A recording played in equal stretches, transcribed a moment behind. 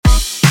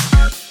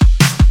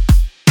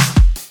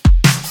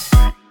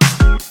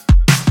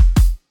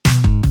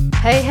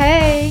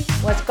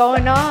what's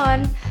going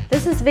on?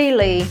 This is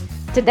Vili.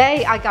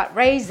 Today I got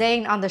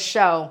Zhang on the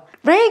show.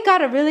 Ray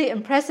got a really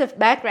impressive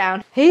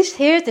background. He's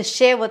here to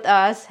share with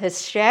us his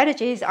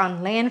strategies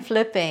on land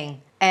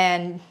flipping.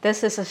 And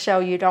this is a show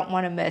you don't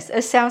want to miss.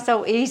 It sounds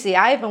so easy.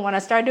 I even want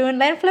to start doing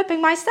land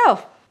flipping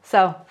myself.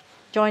 So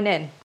join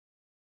in.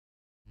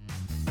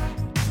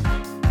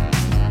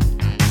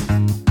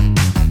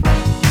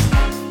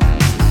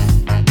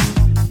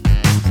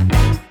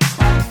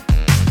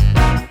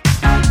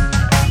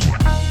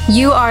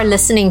 You are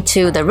listening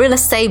to the Real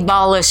Estate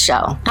Ballers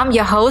Show. I'm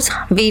your host,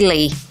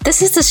 Vili.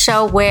 This is the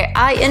show where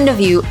I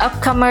interview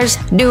upcomers,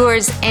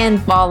 doers, and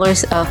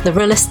ballers of the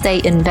real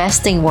estate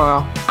investing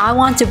world. I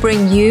want to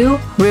bring you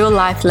real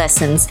life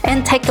lessons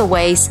and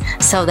takeaways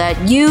so that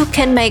you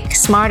can make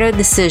smarter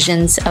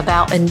decisions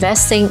about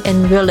investing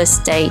in real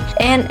estate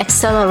and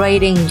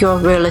accelerating your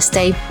real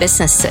estate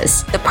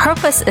businesses. The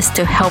purpose is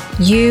to help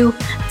you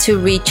to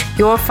reach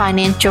your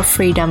financial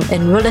freedom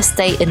in real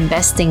estate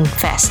investing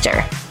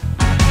faster.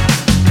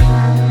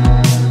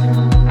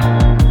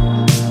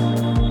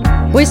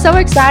 We're so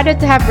excited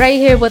to have Ray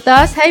here with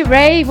us. Hey,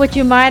 Ray, would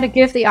you mind to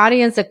give the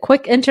audience a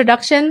quick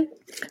introduction?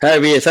 Hi,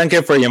 V. Thank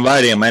you for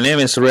inviting. My name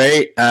is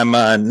Ray. I'm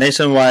a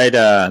nationwide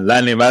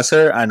land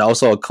investor and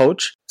also a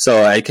coach.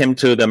 So I came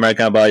to the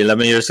America about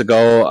 11 years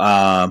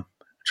ago,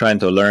 trying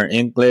to learn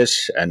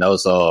English and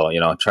also,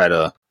 try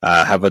to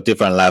have a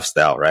different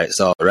lifestyle, right?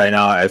 So right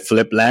now I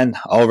flip land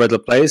all over the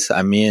place.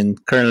 I'm in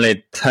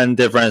currently 10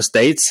 different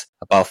states,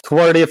 about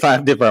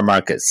 45 different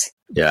markets.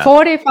 Yeah.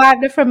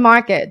 45 different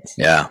markets.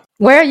 Yeah.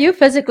 Where are you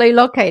physically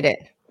located?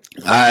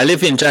 I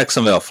live in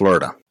Jacksonville,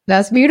 Florida.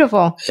 That's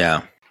beautiful.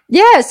 Yeah.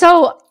 Yeah.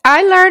 So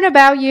I learned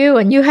about you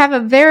and you have a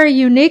very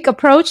unique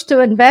approach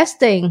to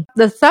investing.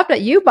 The stuff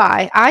that you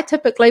buy, I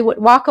typically would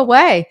walk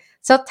away.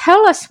 So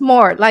tell us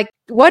more, like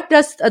what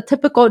does a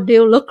typical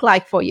deal look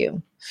like for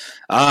you?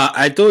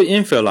 I do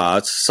infill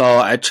lots. So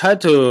I try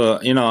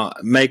to,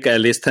 make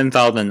at least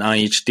 10,000 on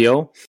each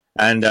deal.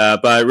 And,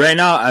 but right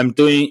now I'm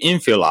doing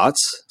infill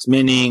lots,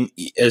 meaning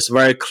it's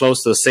very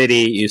close to the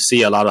city. You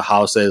see a lot of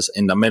houses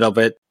in the middle of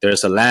it.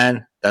 There's a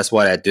land. That's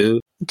what I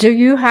do. Do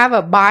you have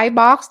a buy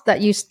box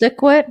that you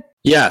stick with?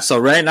 Yeah. So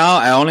right now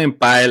I only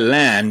buy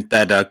land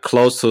that are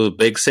close to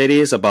big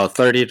cities, about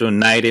 30 to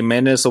 90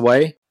 minutes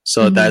away.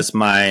 So that's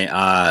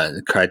my,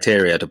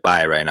 criteria to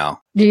buy right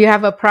now. Do you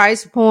have a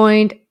price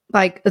point?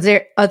 Like,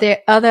 are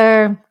there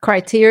other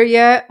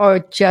criteria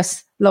or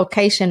just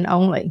location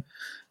only?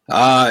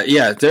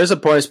 Yeah, there's a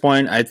price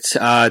point.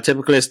 I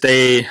typically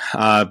stay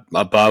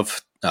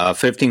above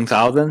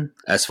 15,000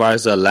 as far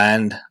as the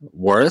land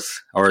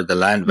worth or the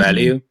land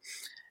value.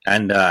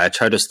 And I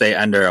try to stay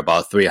under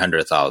about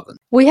 300,000.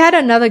 We had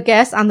another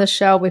guest on the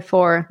show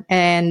before,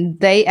 and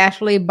they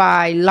actually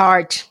buy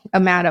large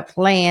amount of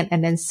land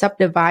and then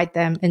subdivide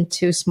them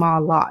into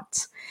small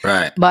lots.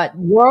 Right. But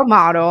your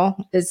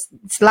model is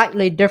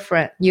slightly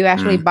different. You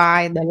actually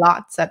buy the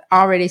lots that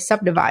are already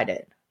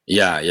subdivided.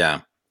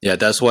 Yeah,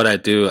 that's what I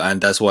do,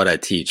 and that's what I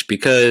teach,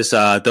 because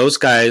those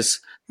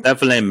guys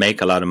definitely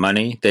make a lot of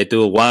money. They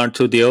do 1 or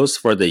 2 deals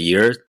for the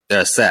year.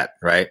 They're set,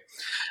 right?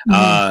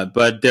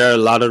 But there are a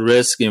lot of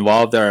risk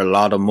involved. There are a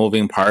lot of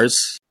moving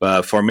parts.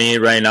 But for me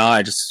right now,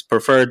 I just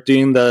prefer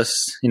doing the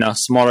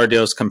smaller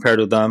deals compared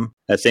to them.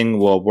 I think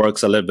what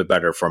works a little bit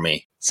better for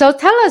me. So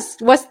tell us,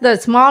 what's the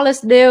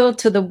smallest deal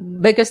to the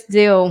biggest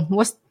deal?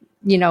 What's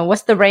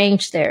the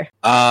range there?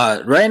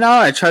 Right now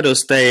I try to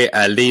stay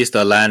at least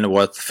a land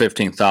worth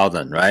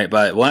 15,000, right?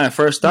 But when I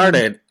first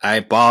started,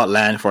 I bought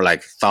land for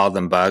like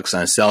 $1,000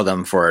 and sell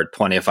them for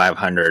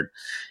 2,500.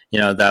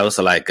 That was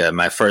like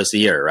my first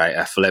year, right?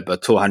 I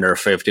flipped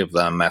 250 of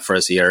them my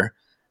first year,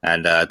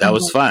 and that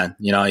was fun.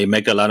 You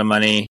make a lot of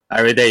money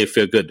every day. You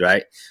feel good,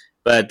 right?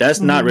 But that's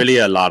not really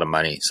a lot of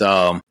money.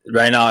 So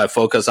right now I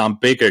focus on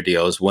bigger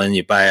deals. When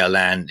you buy a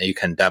land, you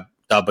can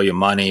double your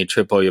money,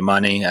 triple your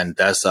money, and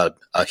that's a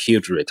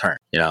huge return.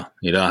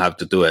 You don't have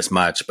to do as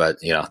much, but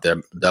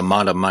the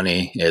amount of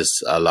money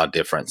is a lot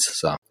different.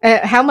 So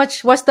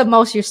what's the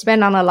most you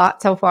spend on a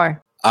lot so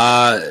far?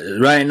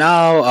 Right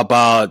now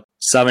about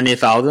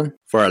 70,000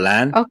 for a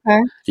land.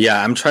 Okay.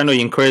 Yeah, I'm trying to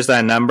increase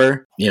that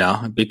number,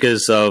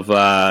 because of,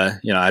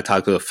 I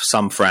talked to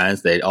some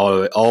friends, they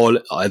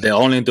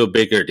only do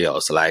bigger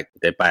deals. Like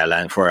they buy a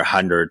land for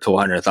 100,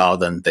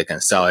 200,000, they can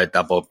sell it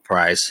double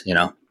price,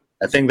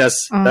 I think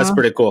that's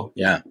pretty cool.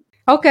 Yeah.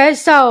 Okay.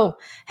 So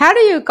how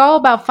do you go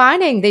about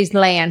finding these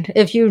land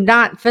if you're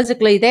not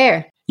physically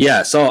there?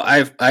 Yeah. So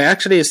I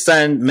actually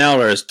send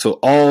mailers to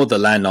all the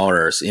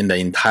landowners in the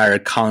entire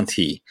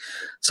county.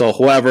 So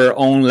whoever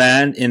owns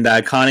land in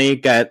that county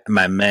get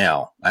my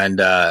mail, and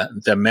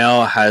the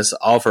mail has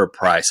offer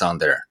price on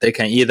there. They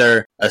can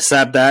either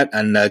accept that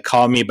and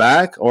call me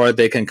back, or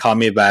they can call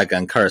me back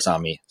and curse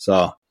on me.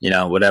 So,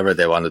 whatever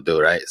they want to do,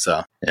 right?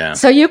 So, yeah.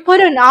 So you put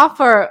an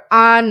offer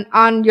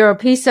on your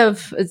piece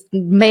of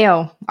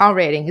mail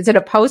already. Is it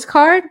a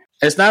postcard?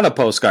 It's not a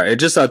postcard. It's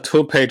just a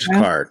 2-page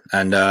card,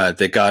 and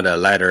they got a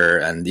letter,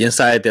 and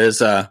inside there's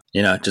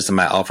just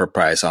my offer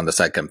price on the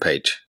second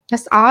page.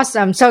 That's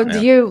awesome. So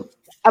do you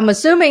I'm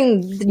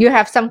assuming you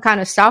have some kind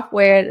of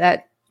software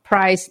that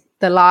price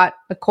the lot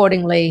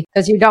accordingly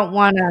because you don't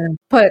want to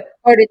put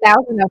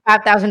 30,000 or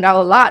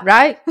 $5,000 lot,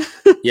 right?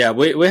 Yeah,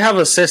 we have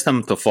a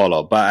system to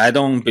follow, but I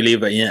don't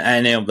believe in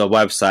any of the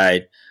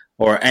website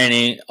or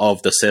any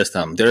of the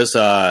system. There's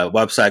a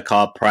website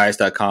called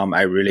price.com.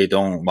 I really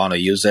don't want to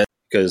use it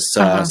because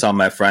some of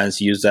my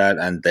friends use that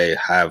and they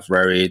have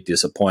very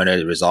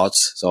disappointed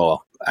results.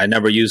 So I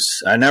never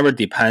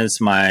depends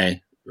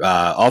my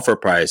offer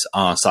price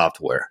on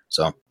software.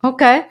 So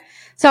Okay.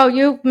 So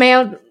you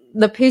mailed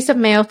the piece of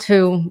mail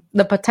to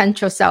the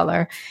potential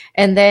seller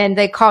and then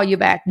they call you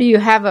back. Do you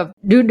have a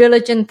due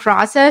diligence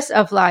process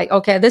of like,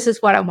 okay, this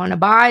is what I want to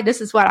buy.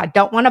 This is what I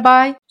don't want to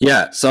buy?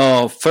 yeah.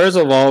 So first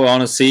of all, we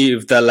want to see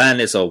if the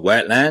land is a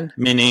wetland,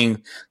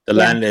 meaning the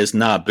land is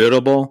not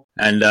buildable.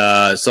 And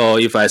so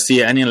if I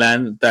see any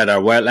land that are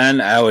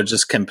wetland, I would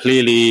just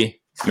completely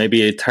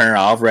maybe turn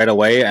off right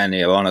away, and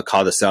I want to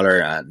call the seller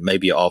and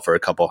maybe offer a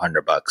couple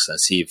 $100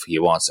 and see if he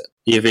wants it.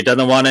 If he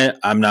doesn't want it,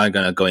 I'm not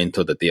going to go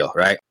into the deal,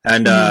 right?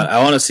 And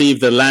I want to see if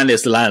the land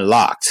is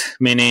landlocked,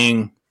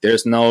 meaning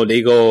there's no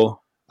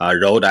legal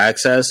road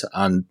access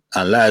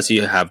unless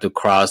you have to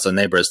cross the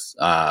neighbor's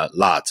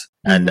lot.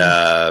 And,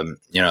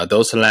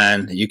 those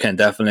land you can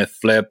definitely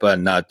flip, but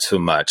not too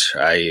much.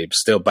 I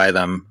still buy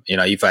them.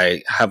 If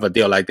I have a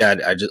deal like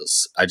that,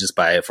 I just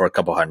buy it for a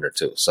couple $100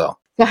 too. So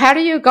how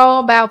do you go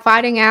about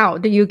finding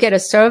out? Do you get a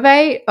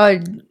survey or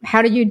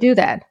how do you do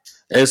that?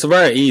 it's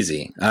very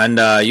easy. And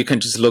you can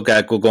just look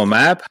at Google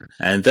Map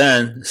and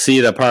then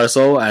see the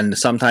parcel. And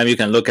sometimes you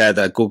can look at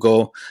the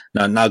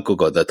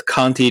the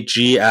county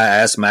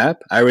GIS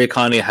map. Every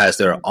county has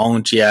their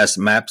own GIS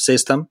map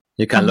system.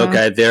 You can look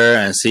at there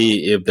and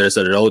see if there's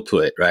a road to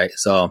it, right?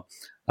 So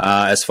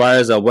as far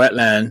as a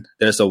wetland,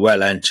 there's a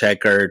wetland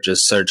checker.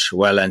 Just search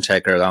wetland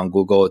checker on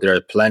Google. There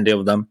are plenty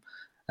of them.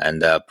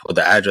 And put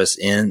the address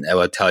in, it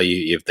will tell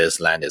you if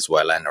this land is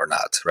wetland or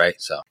not, right?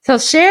 So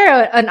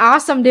share an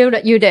awesome deal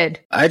that you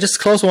did. I just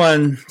closed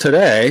one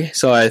today,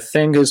 so I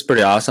think it's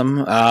pretty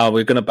awesome.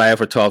 We're gonna buy it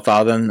for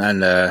 $12,000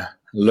 and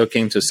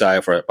looking to sell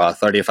it for about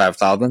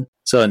 $35,000.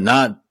 So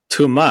not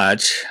too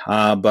much,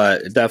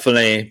 but it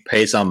definitely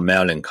pays some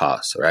mailing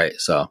costs, right?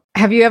 So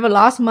have you ever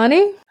lost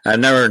money? I've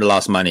never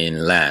lost money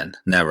in land,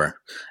 never.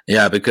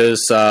 Yeah,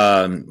 because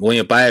when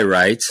you buy it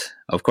right,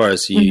 of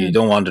course, you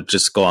don't want to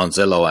just go on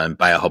Zillow and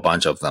buy a whole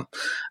bunch of them.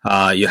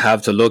 You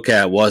have to look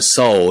at what's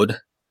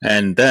sold,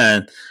 and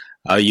then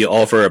you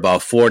offer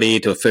about 40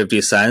 to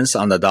 50 cents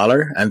on the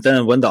dollar. And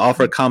then when the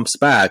offer comes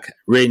back,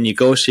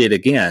 renegotiate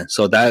again.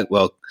 So that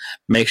will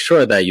make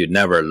sure that you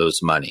never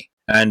lose money.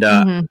 And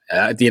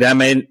did I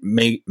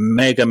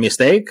make a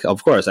mistake?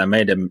 Of course, I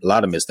made a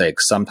lot of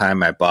mistakes.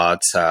 Sometime I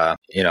bought,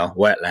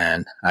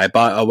 wetland. I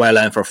bought a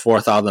wetland for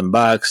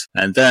 $4,000,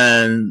 and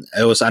then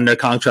it was under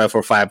contract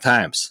for 5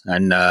 times,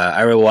 and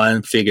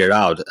everyone figured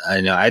out.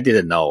 I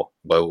didn't know,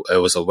 but it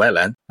was a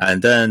wetland.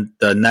 And then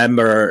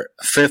the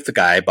fifth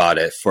guy bought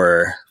it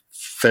for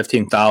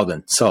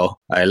 $15,000. So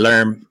I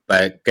learned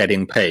by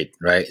getting paid,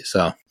 right?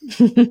 So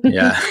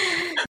yeah.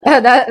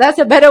 That's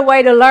a better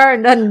way to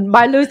learn than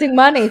by losing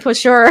money, for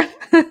sure.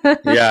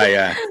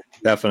 Yeah,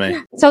 definitely.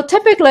 So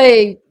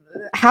typically,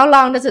 how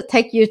long does it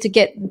take you to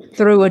get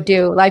through a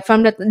deal? Like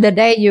from the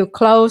day you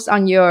close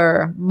on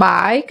your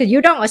buy, because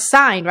you don't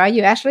assign, right?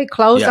 You actually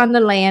close on the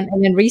land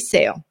and then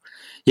resale.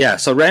 Yeah,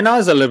 so right now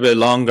it's a little bit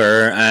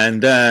longer.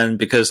 And then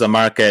because the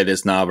market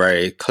is not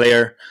very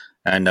clear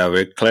and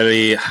we're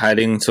clearly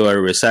heading to a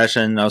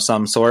recession of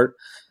some sort.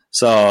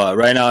 So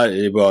right now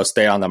it will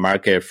stay on the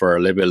market for a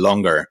little bit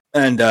longer.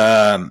 And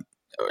it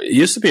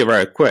used to be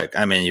very quick.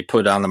 I mean, you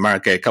put it on the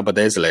market a couple of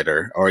days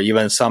later, or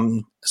even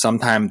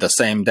sometime the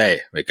same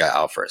day we got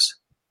offers.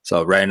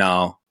 So right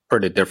now,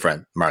 pretty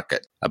different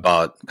market,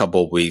 about a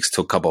couple of weeks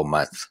to a couple of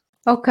months.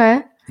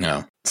 Okay.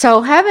 Yeah.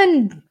 So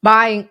having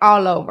buying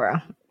all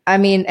over, I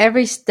mean,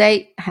 every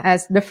state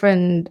has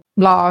different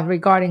laws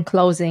regarding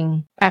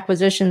closing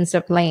acquisitions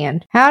of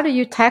land. How do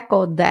you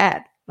tackle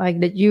that?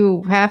 Like that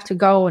you have to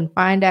go and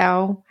find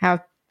out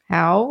how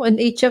in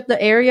each of the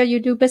area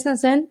you do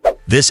business in?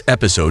 This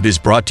episode is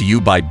brought to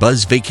you by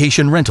Buzz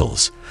Vacation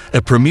Rentals,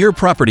 a premier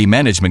property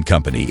management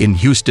company in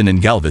Houston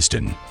and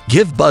Galveston.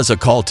 Give Buzz a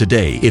call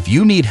today if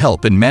you need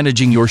help in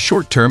managing your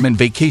short-term and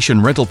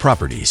vacation rental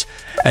properties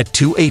at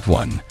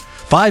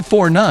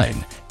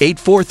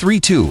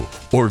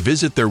 281-549-8432 or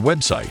visit their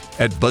website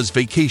at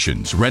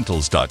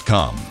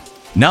buzzvacationsrentals.com.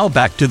 Now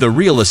back to the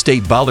Real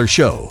Estate Baller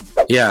Show.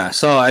 Yeah,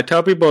 so I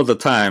tell people all the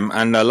time,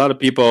 and a lot of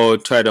people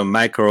try to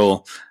look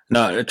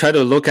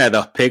at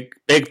the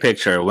big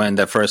picture when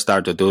they first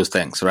start to do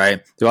things,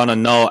 right? They want to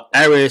know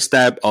every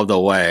step of the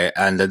way,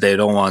 and they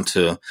don't want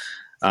to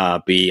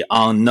be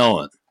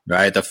unknown,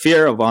 right? The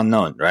fear of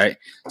unknown, right?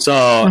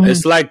 So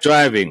it's like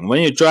driving.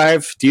 When you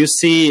drive, do you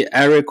see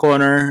every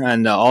corner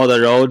and all the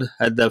road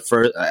at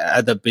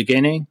the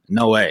beginning?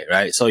 No way,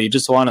 right? So you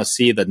just want to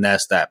see the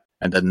next step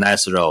and the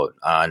next road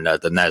and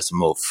the next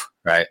move,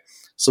 right?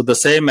 So the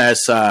same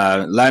as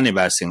land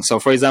investing. So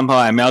for example,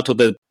 I mail to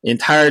the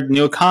entire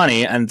new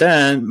county, and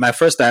then my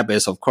first step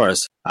is, of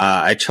course,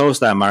 I chose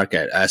that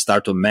market. I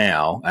start to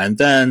mail, and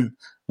then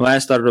when I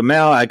started to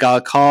mail, I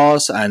got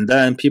calls, and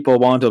then people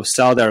want to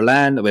sell their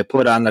land. We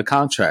put on the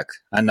contract,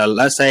 and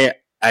let's say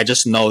I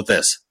just know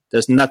this.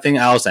 There's nothing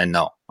else I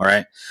know. All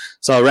right.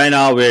 So right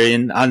now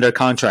we're under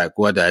contract.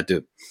 What do I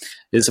do?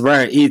 It's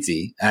very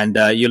easy, and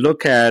you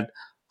look at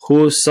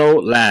who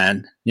sold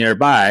land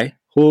nearby,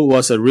 who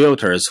was the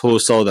realtors who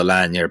sold the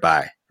land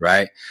nearby,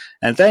 right?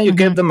 And then you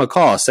give them a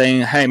call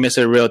saying, hey,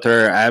 Mr.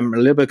 Realtor, I'm a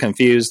little bit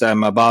confused.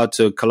 I'm about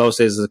to close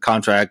this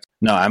contract.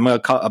 No, I'm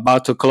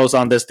about to close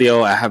on this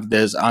deal. I have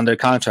this under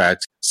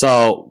contract.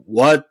 So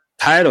what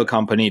title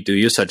company do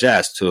you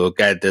suggest to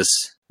get this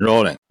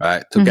rolling,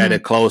 right? To get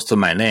it close to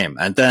my name.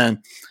 And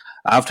then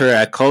after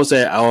I close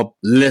it, I'll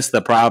list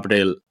the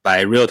property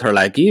by realtor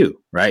like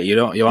you, right? You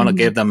want to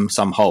give them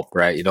some hope,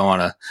 right? You don't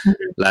want to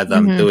let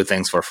them do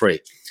things for free.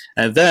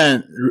 And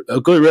then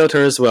good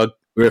realtors will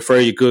refer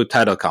you good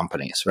title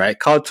companies, right?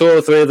 Call 2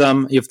 or 3 of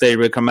them if they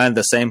recommend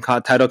the same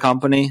title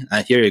company,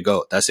 and here you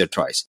go. That's your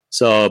choice.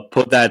 So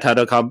put that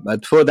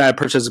put that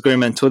purchase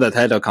agreement to the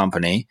title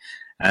company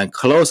and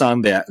close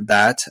on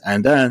that,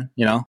 and then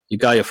you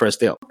got your first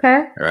deal.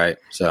 Okay. Right.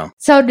 So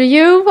do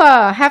you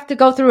have to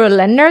go through a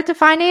lender to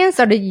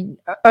finance, or do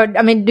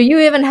you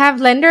even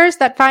have lenders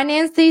that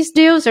finance these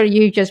deals, or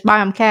you just buy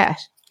them cash?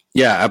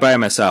 Yeah, I buy it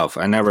myself.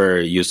 I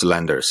never use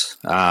lenders.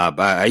 But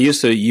I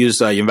used to use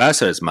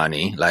investors'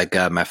 money, like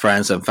my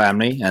friends and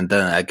family, and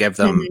then I give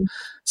them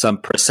some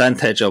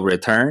percentage of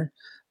return.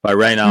 But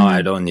right now,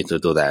 I don't need to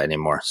do that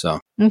anymore. So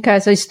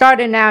okay, so you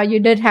started now. You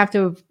did have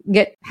to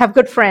have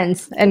good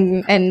friends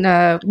and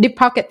deep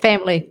pocket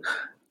family.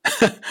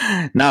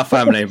 Not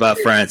family, but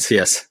friends.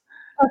 Yes.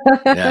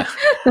 Yeah.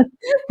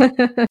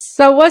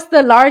 So what's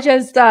the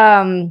largest,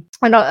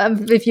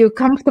 if you're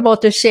comfortable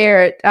to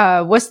share it,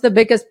 what's the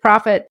biggest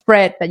profit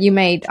spread that you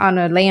made on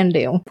a land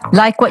deal?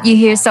 Like what you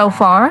hear so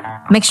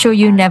far? Make sure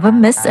you never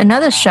miss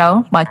another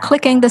show by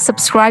clicking the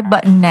subscribe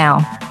button now.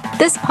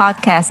 This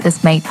podcast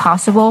is made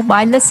possible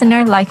by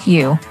listeners like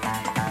you.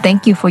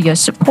 Thank you for your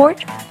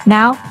support.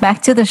 Now,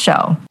 back to the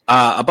show.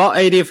 About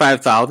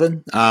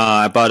 85,000.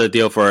 I bought a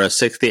deal for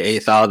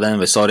 68,000.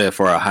 We sold it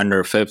for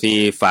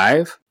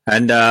 155.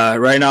 And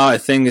right now, I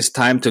think it's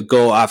time to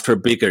go after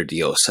bigger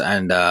deals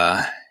and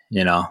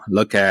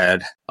look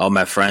at all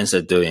my friends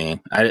are doing.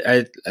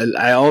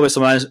 I always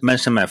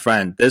mention my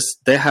friend.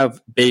 They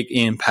have big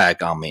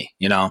impact on me,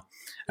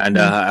 and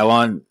I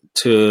want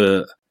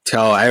to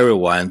tell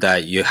everyone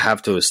that you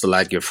have to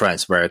select your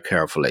friends very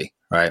carefully,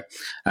 right?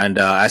 And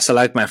I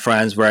select my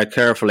friends very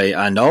carefully,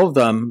 and all of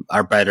them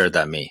are better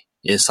than me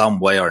in some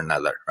way or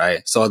another,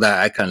 right? So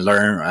that I can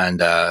learn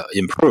and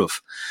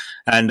improve.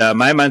 And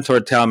my mentor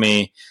tell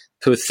me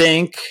to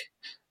think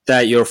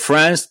that your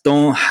friends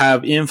don't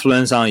have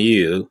influence on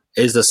you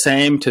is the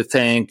same to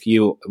think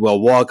you will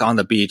walk on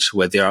the beach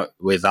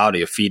without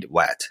your feet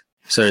wet.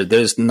 So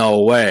there's no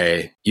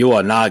way you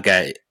will not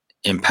get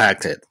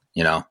impacted,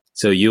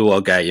 So you will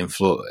get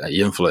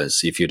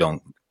influence if you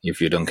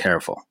don't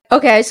careful.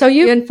 Okay, so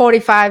you're in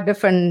 45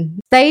 different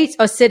states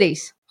or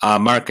cities?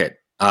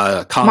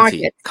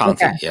 County.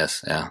 Okay.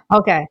 Yes, yeah.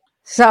 Okay.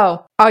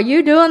 So, are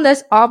you doing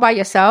this all by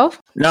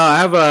yourself? No, I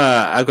have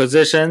a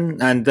acquisition,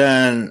 and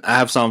then I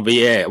have some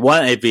VA.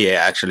 One VA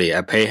actually.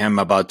 I pay him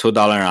about $2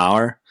 an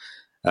hour,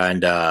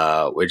 and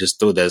we just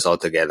do this all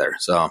together.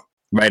 So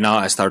right now,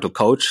 I start to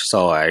coach.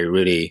 So I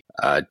really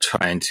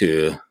trying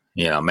to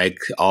make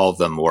all of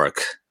them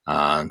work.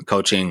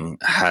 Coaching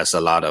has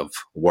a lot of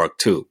work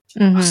too.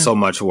 So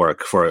much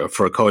work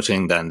for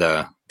coaching than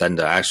the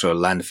actual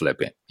land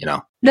flipping.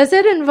 Does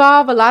it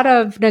involve a lot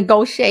of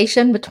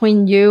negotiation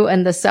between you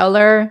and the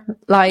seller,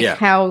 like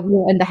how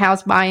you're in the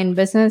house buying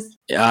business?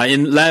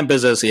 In land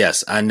business,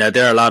 yes. And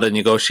there are a lot of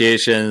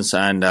negotiations,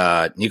 and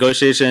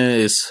negotiation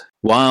is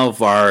one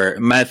of our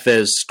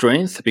methods'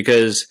 strength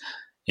because,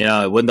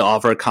 when the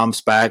offer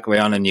comes back, we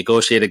want to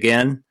negotiate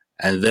again.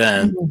 And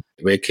then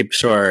we keep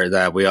sure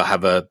that we'll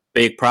have a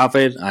big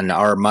profit and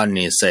our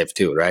money is safe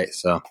too, right?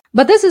 So,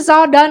 but this is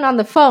all done on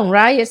the phone,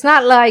 right? It's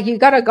not like you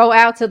got to go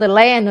out to the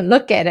land and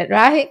look at it,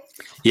 right?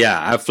 Yeah,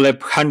 I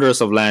flipped hundreds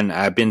of land.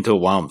 I've been to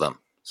one of them.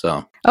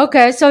 So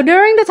okay, so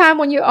during the time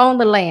when you own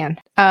the land,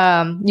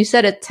 you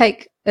said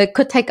it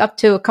could take up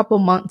to a couple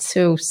months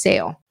to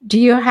sell. Do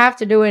you have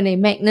to do any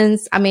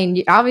maintenance? I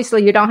mean,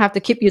 obviously you don't have to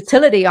keep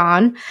utility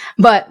on,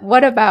 but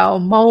what about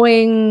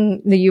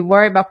mowing? Do you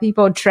worry about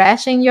people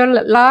trashing your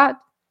lot?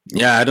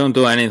 Yeah, I don't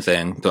do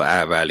anything to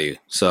add value.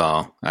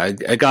 So I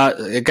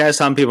got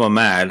some people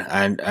mad,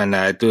 and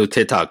I do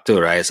TikTok too,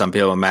 right? Some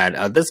people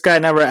mad. This guy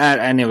never add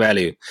any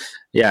value.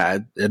 Yeah,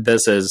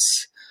 this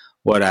is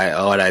what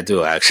I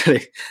do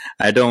actually.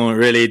 I don't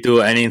really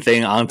do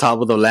anything on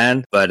top of the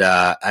land, but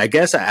I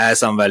guess I add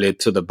some value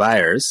to the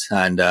buyers,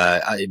 and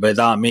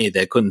without me,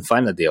 they couldn't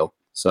find a deal.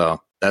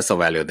 So that's the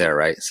value there,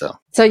 right?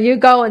 So you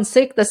go and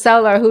seek the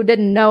seller who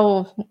didn't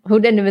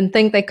even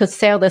think they could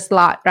sell this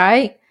lot,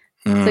 right?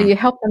 So you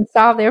help them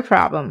solve their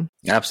problem.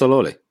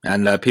 Absolutely.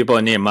 And people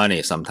need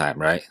money sometime,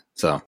 right?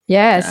 So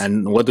yes.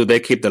 And what do they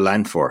keep the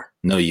land for?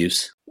 No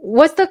use.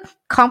 What's the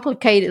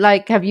complicated,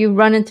 like, have you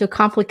run into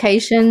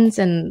complications,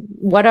 and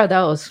what are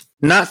those?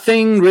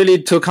 Nothing really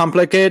too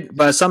complicated,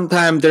 but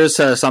sometimes there's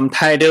some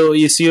title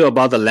issue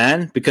about the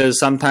land, because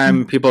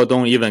sometimes people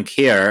don't even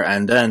care,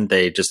 and then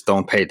they just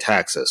don't pay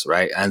taxes,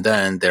 right? And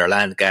then their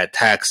land get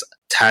tax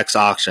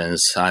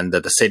auctions, and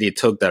the city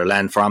took their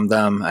land from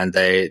them, and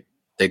they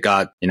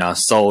got,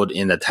 sold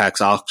in the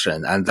tax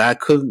auction, and that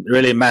could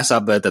really mess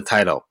up the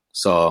title.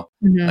 So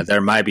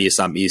there might be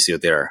some issue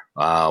there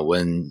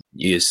when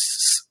you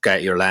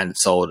get your land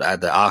sold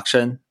at the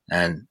auction,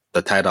 and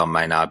the title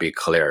might not be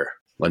clear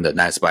when the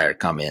next buyer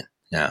come in.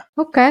 Yeah.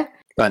 Okay.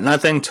 But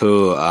nothing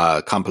too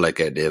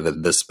complicated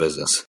with this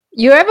business.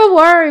 You ever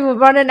worry we're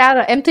running out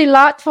of empty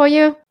lot for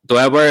you? Do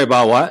I worry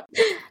about what?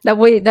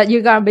 that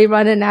you're gonna be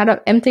running out of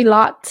empty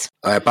lots.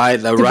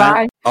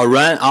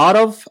 Run out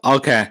of?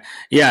 Okay.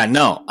 Yeah,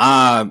 no.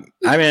 I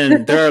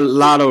mean, there are a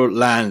lot of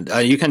land.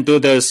 You can do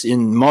this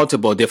in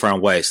multiple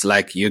different ways.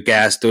 Like you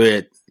guys do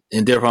it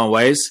in different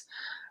ways.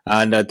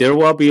 And there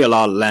will be a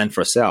lot of land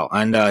for sale.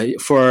 And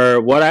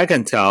for what I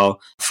can tell,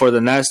 for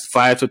the next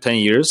 5 to 10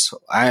 years,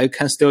 I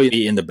can still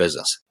be in the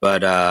business.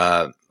 But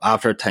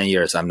after 10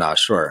 years, I'm not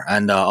sure.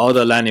 And all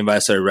the land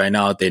investors right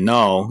now, they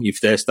know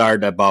if they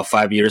started about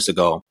 5 years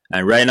ago.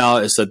 And right now,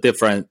 it's a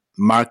different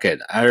market.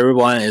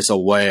 Everyone is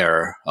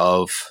aware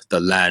of the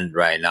land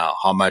right now,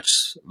 how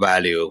much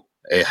value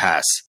it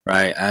has,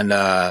 right? And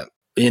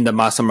in the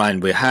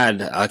mastermind we had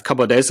a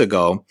couple of days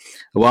ago,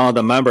 one of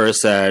the members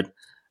said,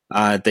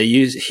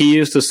 he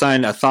used to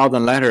sign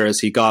 1,000 letters.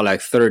 He got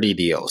like 30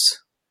 deals.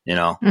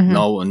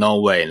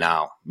 No way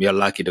now. You're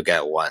lucky to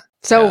get one.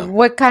 So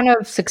what kind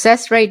of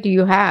success rate do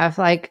you have?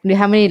 Like,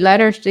 how many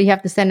letters do you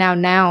have to send out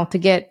now to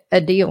get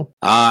a deal?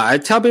 I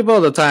tell people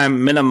all the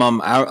time,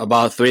 minimum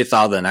about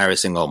 3,000 every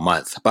single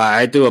month, but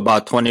I do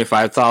about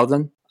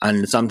 25,000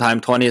 and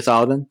sometimes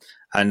 20,000.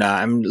 And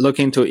I'm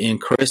looking to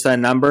increase that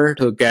number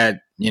to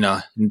get,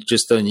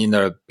 just in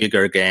a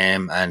bigger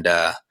game and,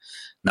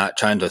 not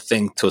trying to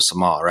think too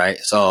small, right?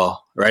 So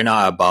right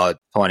now about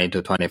 20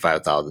 to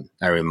 25,000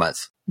 every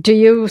month. Do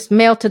you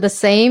mail to the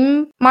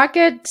same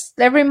markets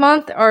every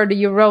month, or do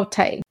you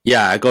rotate?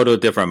 Yeah, I go to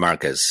different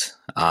markets.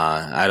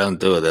 I don't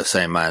do the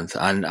same month.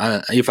 And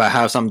if I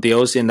have some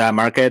deals in that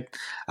market,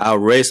 I'll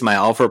raise my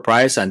offer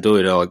price and do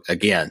it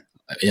again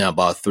in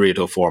about 3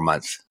 to 4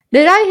 months.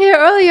 Did I hear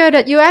earlier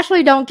that you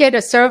actually don't get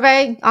a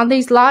survey on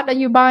these lots that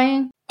you're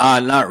buying?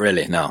 Not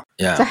really, no.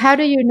 Yeah. So how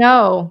do you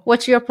know?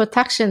 What's your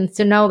protections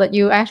to know that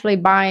you're actually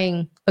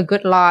buying a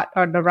good lot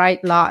or the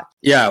right lot?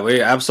 Yeah,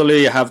 we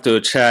absolutely have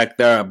to check.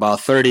 There are about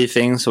 30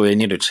 things we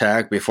need to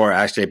check before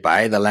actually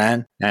buy the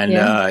land.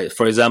 And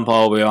for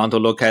example, we want to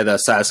look at the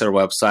Sasser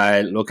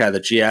website, look at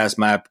the GS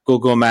map,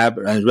 Google map,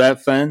 and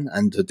Redfin,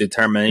 and to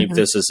determine if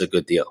this is a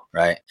good deal,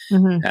 right?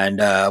 And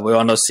we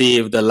want to see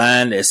if the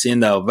land is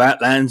in the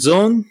wetland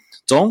zone,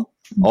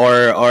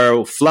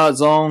 or flood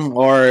zone,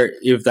 or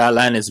if that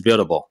land is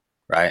buildable,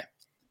 right?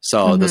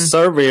 So the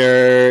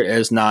surveyor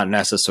is not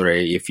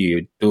necessary if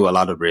you do a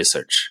lot of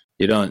research.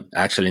 You don't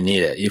actually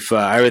need it. If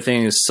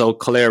everything is so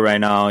clear right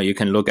now, you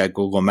can look at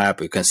Google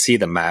Map, you can see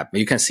the map,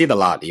 you can see the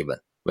lot even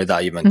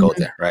without even go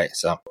there, right?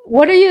 So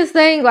what do you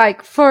think,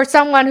 like, for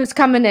someone who's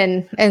coming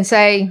in and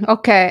say,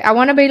 okay, I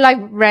want to be like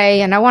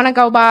Ray and I want to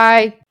go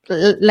buy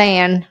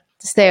land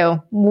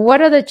still, what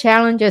are the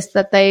challenges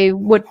that they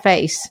would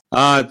face?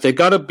 They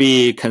got to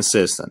be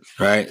consistent,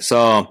 right?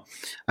 So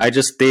I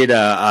just did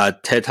a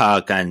TED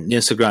Talk and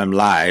Instagram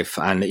Live.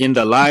 And in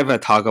the live, I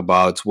talk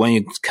about when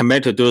you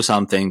commit to do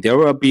something, there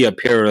will be a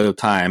period of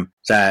time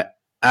that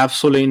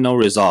absolutely no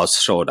results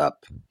showed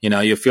up.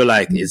 You feel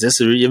like, is this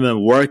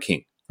even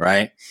working,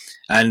 right?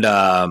 And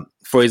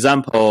for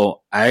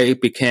example, I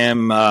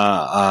became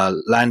a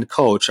land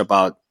coach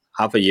about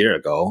half a year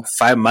ago,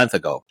 5 months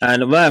ago.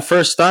 And when I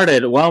first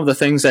started, one of the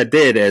things I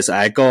did is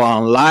I go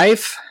on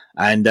live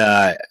and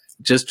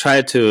just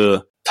try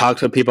to talk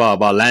to people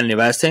about land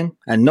investing,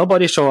 and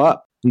nobody show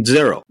up.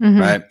 Zero,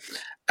 right?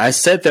 I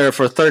sit there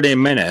for 30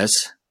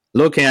 minutes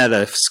looking at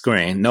the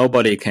screen.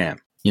 Nobody came.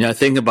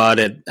 Think about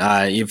it.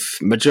 If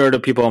majority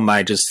of people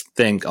might just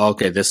think,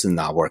 okay, this is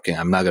not working,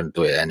 I'm not going to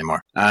do it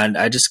anymore. And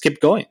I just keep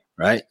going,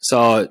 right?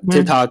 So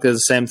TikTok is the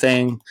same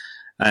thing.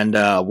 And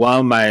one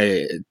of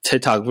my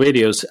TikTok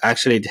videos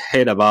actually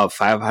hit about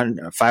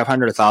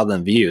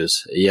 500,000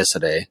 views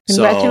yesterday.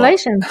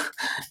 Congratulations. So,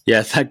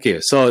 yeah, thank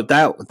you. So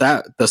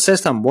that the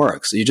system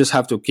works. You just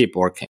have to keep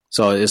working.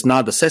 So it's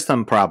not the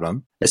system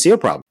problem. It's your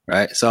problem,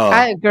 right? So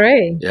I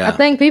agree. Yeah. I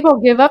think people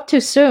give up too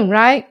soon,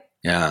 right?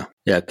 Yeah.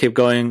 Yeah. Keep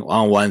going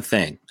on one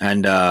thing.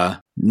 And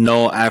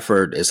no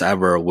effort is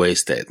ever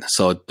wasted.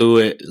 So do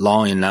it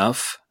long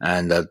enough,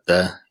 and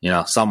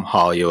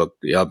somehow you'll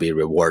be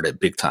rewarded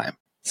big time.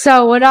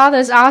 So with all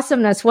this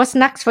awesomeness, what's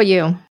next for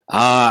you?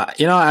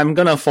 I'm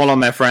going to follow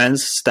my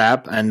friend's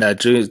step and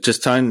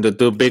just trying to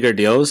do bigger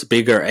deals,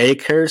 bigger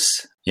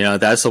acres,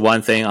 That's the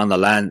one thing on the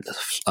land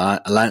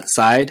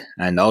side.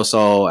 And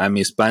also I'm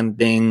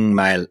expanding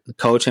my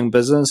coaching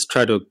business,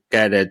 try to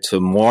get it to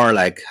more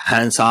like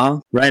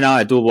hands-on. Right now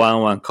I do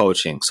one-on-one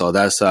coaching. So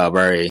that's a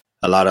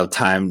lot of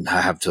time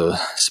I have to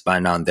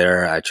spend on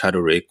there. I try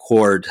to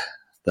record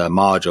the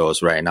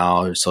modules right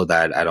now so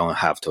that I don't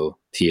have to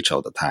teach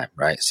all the time,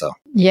 right? So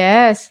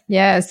yes.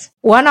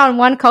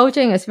 One-on-one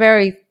coaching is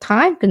very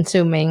time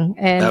consuming,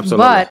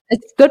 but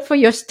it's good for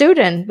your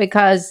student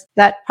because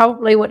that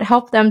probably would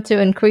help them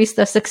to increase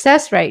the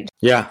success rate.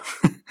 Yeah,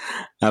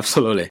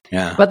 absolutely.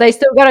 Yeah. But they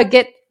still got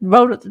to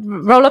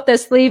roll up their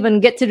sleeve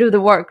and get to do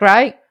the work,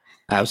 right?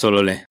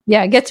 Absolutely.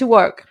 Yeah, get to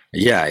work.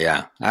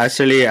 Yeah.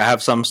 Actually, I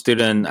have some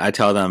student, I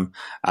tell them,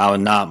 I will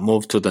not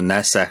move to the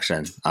next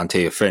section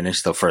until you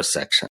finish the first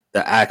section.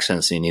 The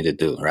actions you need to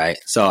do, right?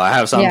 So I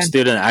have some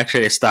student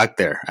actually stuck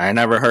there. I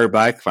never heard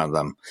back from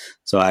them.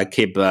 So I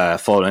keep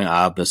following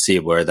up to see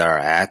where they're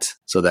at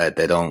so that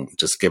they don't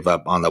just give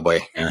up on the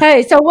way. Yeah.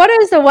 Hey, so what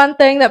is the one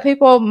thing that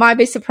people might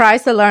be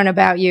surprised to learn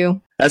about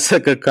you? That's a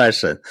good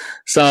question.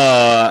 So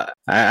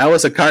I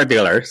was a car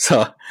dealer,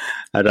 so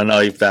I don't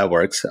know if that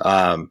works.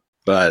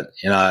 But,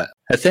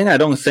 I think I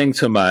don't think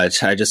too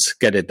much. I just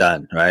get it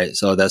done, right?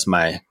 So that's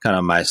my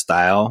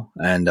style.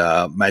 And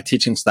my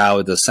teaching style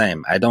is the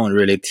same. I don't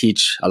really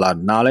teach a lot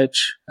of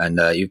knowledge. And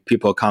if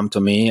people come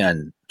to me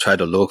and try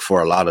to look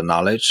for a lot of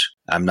knowledge,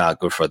 I'm not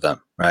good for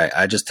them, right?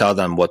 I just tell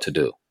them what to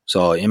do.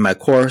 So in my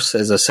course,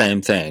 it's the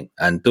same thing.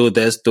 And do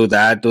this, do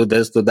that, do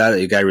this, do that.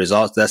 You get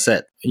results. That's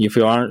it. If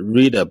you want to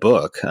read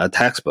a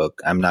textbook,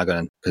 I'm not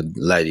going to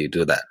let you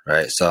do that,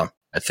 right? So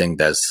I think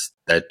that's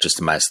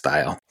just my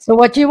style. So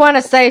what you want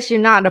to say is you're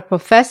not a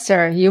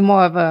professor. You're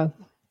more of a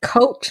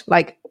coach,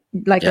 like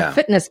a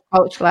fitness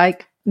coach,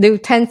 like do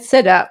 10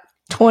 sit-up,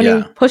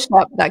 20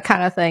 push-up, that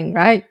kind of thing,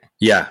 right?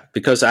 Yeah,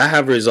 because I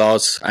have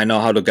results. I know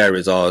how to get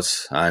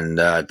results, and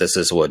this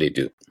is what you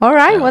do. All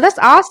right. Well, that's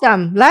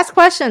awesome. Last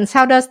questions.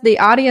 How does the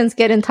audience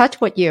get in touch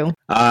with you?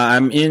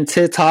 I'm in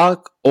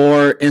TikTok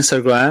or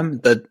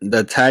Instagram.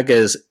 The tag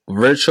is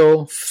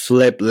Virtual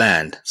Flip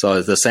Land. So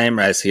it's the same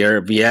as here,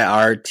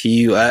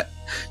 VIRTUAL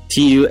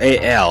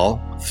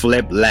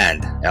Flip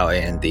Land,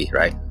 LAND,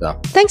 right? So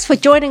thanks for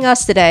joining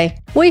us today.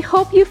 We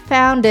hope you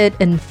found it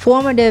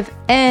informative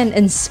and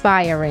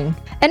inspiring.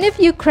 And if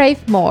you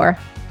crave more,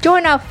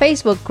 join our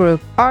Facebook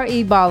group,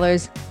 RE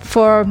Ballers,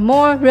 for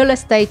more real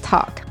estate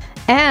talk.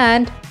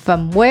 And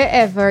from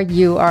wherever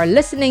you are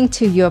listening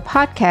to your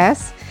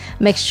podcast,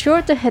 make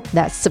sure to hit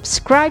that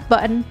subscribe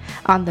button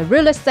on the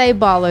Real Estate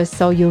Ballers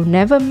so you'll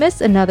never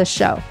miss another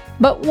show.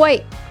 But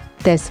wait,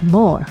 there's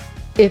more.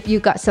 If you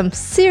got some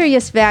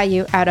serious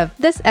value out of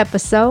this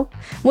episode,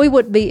 we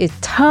would be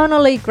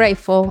eternally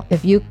grateful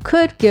if you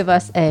could give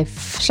us a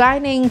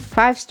shining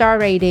 5-star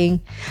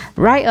rating,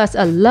 write us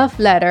a love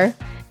letter,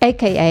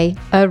 aka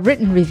a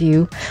written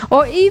review,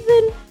 or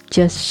even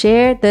just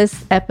share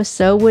this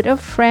episode with a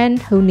friend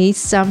who needs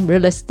some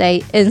real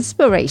estate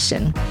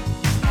inspiration.